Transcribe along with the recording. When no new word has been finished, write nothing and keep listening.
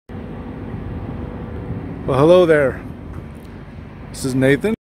Well, hello there. This is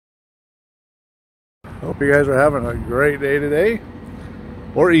Nathan. Hope you guys are having a great day today,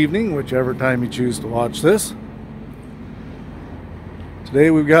 or evening, whichever time you choose to watch this.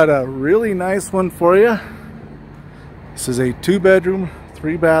 Today we've got a really nice one for you. This is a 2-bedroom,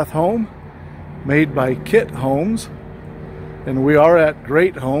 3-bath home made by Kit Homes, and we are at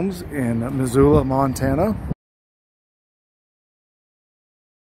Great Homes in Missoula, Montana.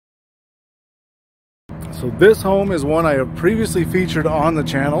 So this home is one I have previously featured on the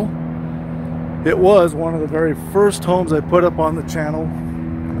channel. It was one of the very first homes I put up on the channel.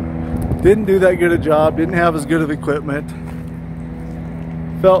 Didn't do that good a job, didn't have as good of equipment.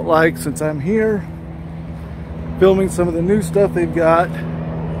 Felt like since I'm here filming some of the new stuff they've got,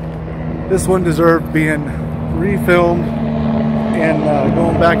 this one deserved being refilmed and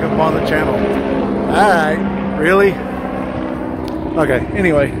going back up on the channel. Alright, really? Okay,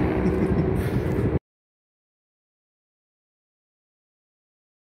 anyway.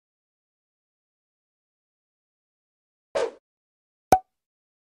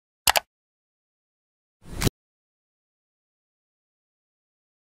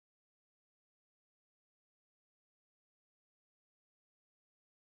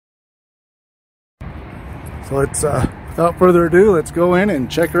 So let's, without further ado, let's go in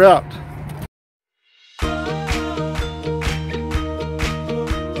and check her out.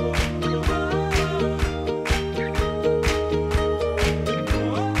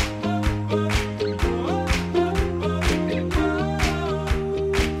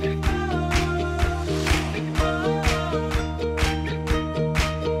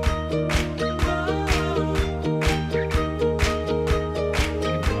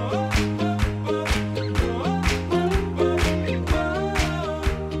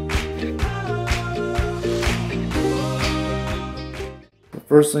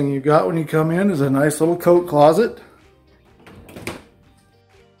 First thing you got when you come in is a nice little coat closet.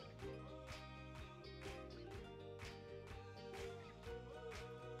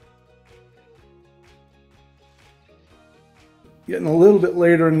 Getting a little bit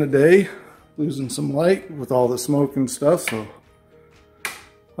later in the day, losing some light with all the smoke and stuff, so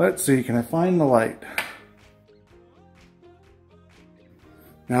let's see, can I find the light?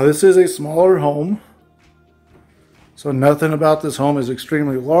 Now this is a smaller home. So nothing about this home is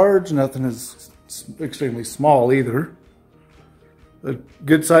extremely large, nothing is extremely small either. A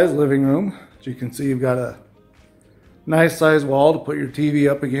good sized living room. As you can see, you've got a nice sized wall to put your TV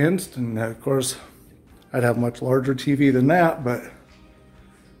up against, and of course I'd have a much larger TV than that, but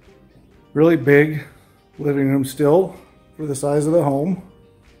really big living room still for the size of the home.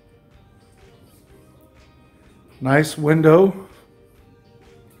 Nice window.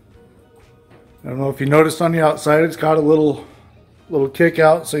 I don't know if you noticed on the outside, it's got a little kick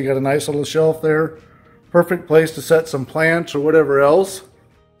out, so you got a nice little shelf there. Perfect place to set some plants or whatever else.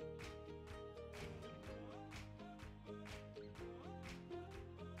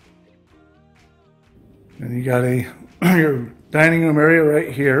 And you got your dining room area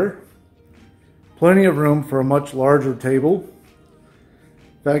right here. Plenty of room for a much larger table.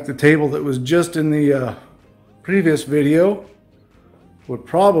 In fact, the table that was just in the previous video would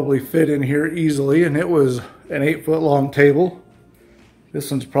probably fit in here easily, and it was an 8-foot long table. This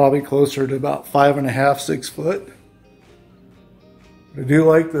one's probably closer to about 5.5, 6 foot. I do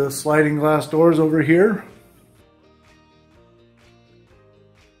like the sliding glass doors over here.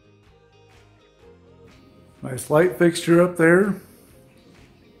 Nice light fixture up there.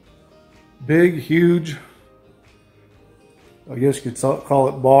 Big, huge, I guess you could call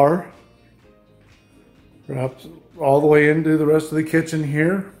it bar. Perhaps all the way into the rest of the kitchen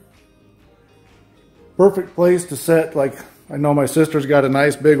here. Perfect place to set, like I know my sister's got a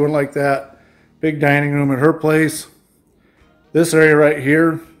nice big one like that. Big dining room at her place. This area right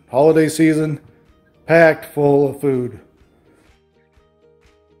here, holiday season, packed full of food.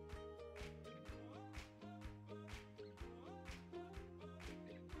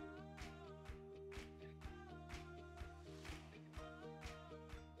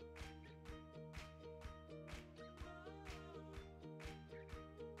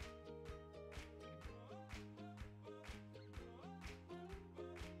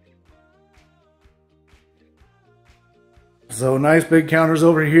 So nice big counters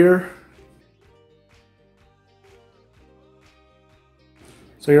over here.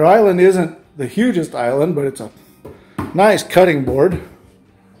 So your island isn't the hugest island, but it's a nice cutting board.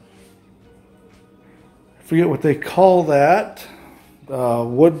 I forget what they call that.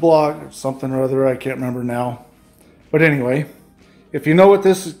 Wood block or something or other, I can't remember now. But anyway, if you know what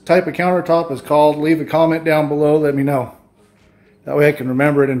this type of countertop is called, leave a comment down below, let me know. That way I can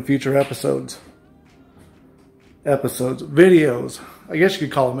remember it in future episodes. videos. I guess you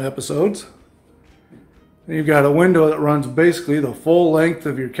could call them episodes. And you've got a window that runs basically the full length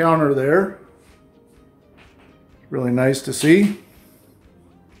of your counter there. Really nice to see.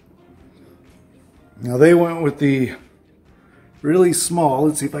 Now they went with the really small,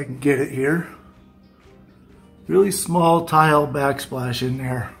 let's see if I can get it here, really small tile backsplash in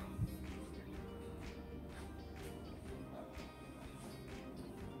there.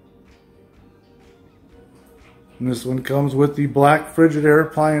 And this one comes with the black Frigidaire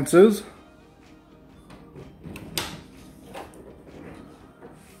appliances.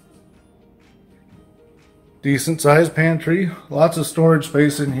 Decent sized pantry, lots of storage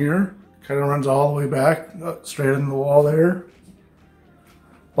space in here. Kind of runs all the way back, straight in the wall there.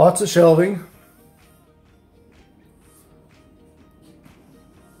 Lots of shelving.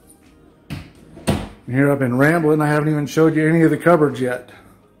 And here I've been rambling, I haven't even showed you any of the cupboards yet.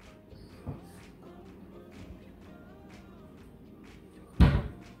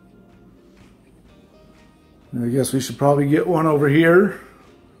 I guess we should probably get one over here.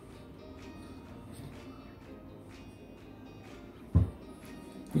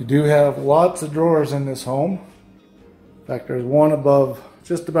 You do have lots of drawers in this home. In fact, there's one above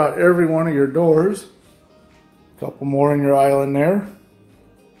just about every one of your doors. A couple more in your island there.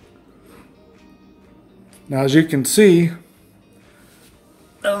 Now, as you can see, I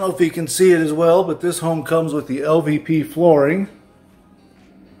don't know if you can see it as well, but this home comes with the LVP flooring.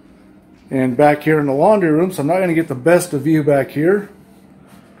 And back here in the laundry room, so I'm not going to get the best of view back here.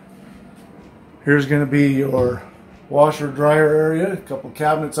 Here's going to be your washer dryer area, a couple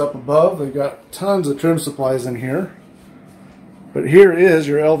cabinets up above. They've got tons of trim supplies in here. But here is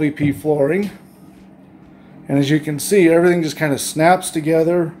your LVP flooring. And as you can see, everything just kind of snaps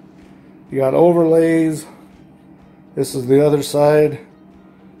together. You got overlays. This is the other side.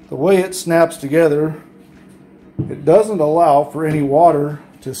 The way it snaps together, it doesn't allow for any water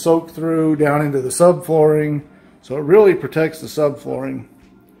to soak through down into the subflooring. So it really protects the subflooring.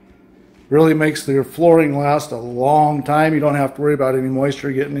 Really makes your flooring last a long time. You don't have to worry about any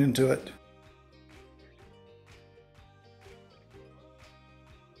moisture getting into it.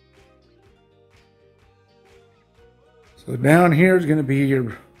 So down here is going to be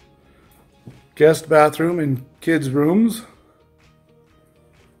your guest bathroom and kids' rooms.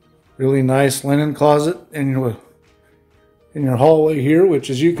 Really nice linen closet in your hallway here, which,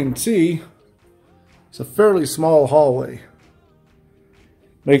 as you can see, is a fairly small hallway.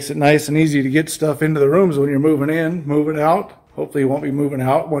 Makes it nice and easy to get stuff into the rooms when you're moving in, moving out. Hopefully you won't be moving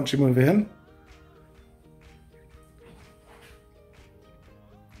out once you move in.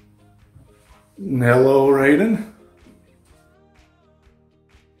 And hello, Raiden.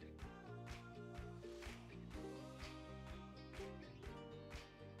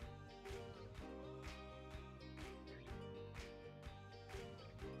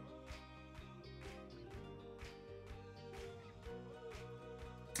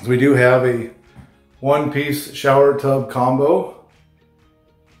 We do have a one-piece shower tub combo.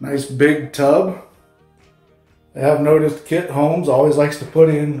 Nice big tub. I have noticed Kit Homes always likes to put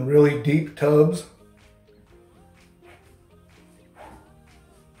in really deep tubs.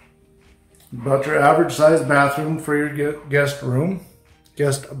 About your average size bathroom for your guest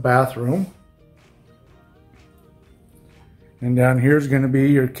bathroom. And down here is going to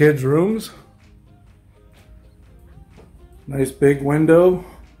be your kids' rooms. Nice big window.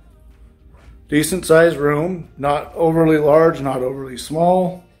 Decent sized room, not overly large, not overly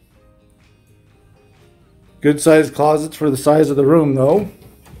small. Good sized closets for the size of the room though.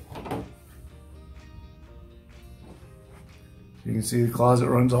 You can see the closet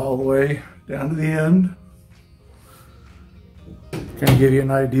runs all the way down to the end. Kind of give you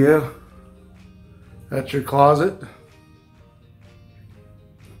an idea. That's your closet.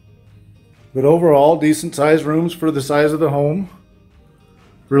 But overall, decent sized rooms for the size of the home.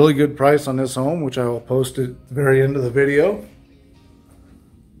 Really good price on this home, which I will post at the very end of the video.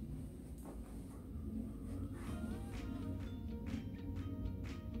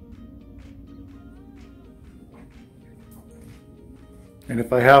 And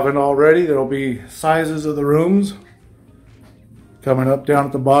if I haven't already, there'll be sizes of the rooms coming up down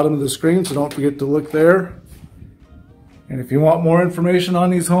at the bottom of the screen, so don't forget to look there. And if you want more information on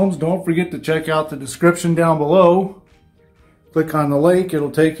these homes, don't forget to check out the description down below. Click on the link, it'll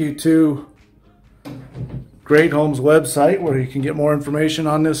take you to Great Homes website where you can get more information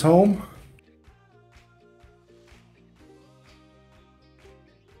on this home.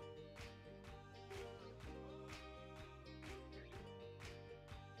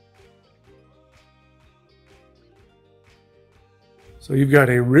 So you've got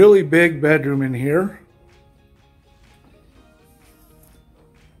a really big bedroom in here.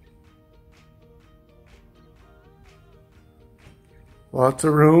 Lots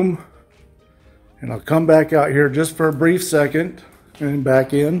of room. And I'll come back out here just for a brief second and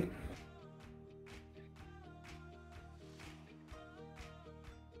back in.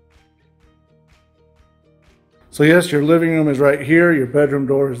 So yes, your living room is right here, your bedroom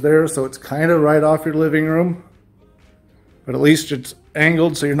door is there, so it's kind of right off your living room. But at least it's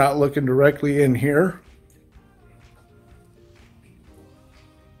angled so you're not looking directly in here.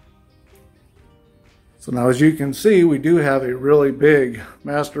 So now as you can see, we do have a really big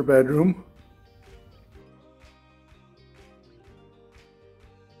master bedroom.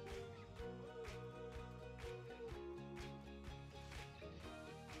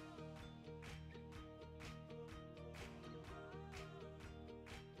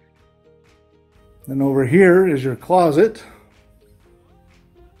 Then over here is your closet.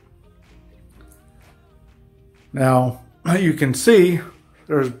 Now, you can see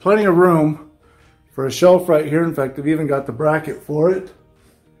there's plenty of room for a shelf right here. In fact, I've even got the bracket for it.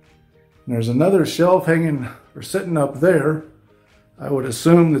 And there's another shelf hanging or sitting up there. I would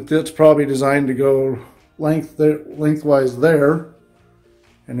assume that that's probably designed to go lengthwise there.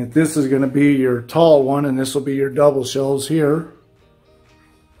 And that this is going to be your tall one, and this will be your double shelves here.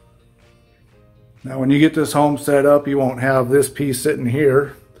 Now when you get this home set up, you won't have this piece sitting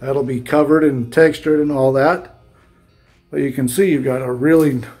here. That'll be covered and textured and all that. But you can see you've got a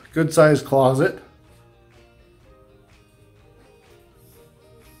really good sized closet.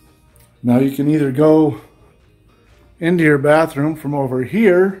 Now you can either go into your bathroom from over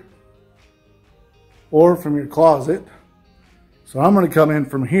here or from your closet. So I'm going to come in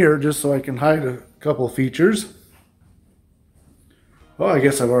from here just so I can hide a couple features. Well, I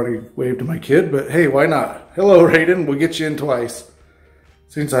guess I've already waved to my kid, but hey, why not? Hello, Raiden. We'll get you in twice.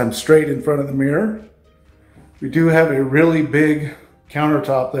 Since I'm straight in front of the mirror. We do have a really big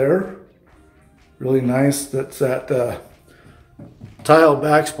countertop there. Really nice. That's that tile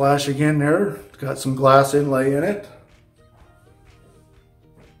backsplash again there. It's got some glass inlay in it.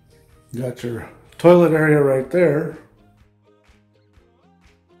 You got your toilet area right there.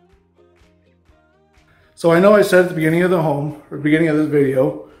 So I know I said at the beginning of the home, or beginning of this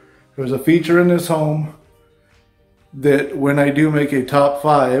video, there's a feature in this home that when I do make a top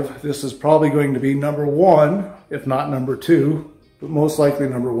 5, this is probably going to be number 1, if not number 2, but most likely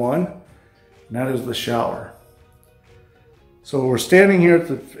number 1, and that is the shower. So we're standing here at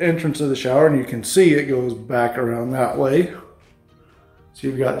the entrance of the shower, and you can see it goes back around that way. So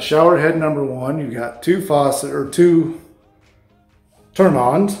you've got shower head number 1, you've got 2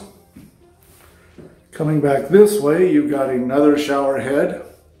 turn-ons. Coming back this way, you've got another shower head.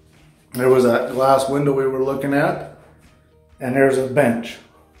 There was that glass window we were looking at, and there's a bench.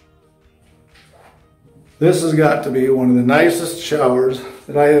 This has got to be one of the nicest showers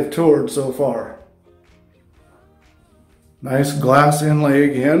that I have toured so far. Nice glass inlay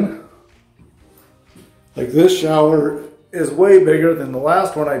again. Like this shower is way bigger than the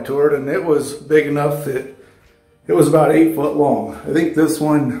last one I toured, and it was big enough that it was about 8 foot long. I think this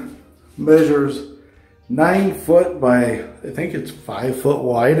one measures 9 foot by, I think it's 5 foot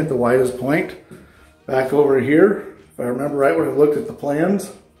wide at the widest point. Back over here, if I remember right when I looked at the plans.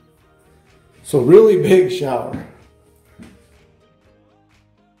 So really big shower.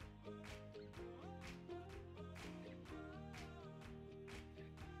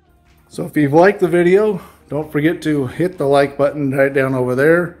 So if you've liked the video, don't forget to hit the like button right down over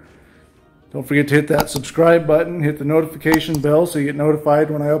there. Don't forget to hit that subscribe button, hit the notification bell so you get notified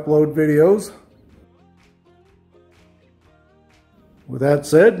when I upload videos. With that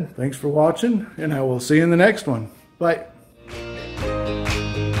said, thanks for watching, and I will see you in the next one. Bye.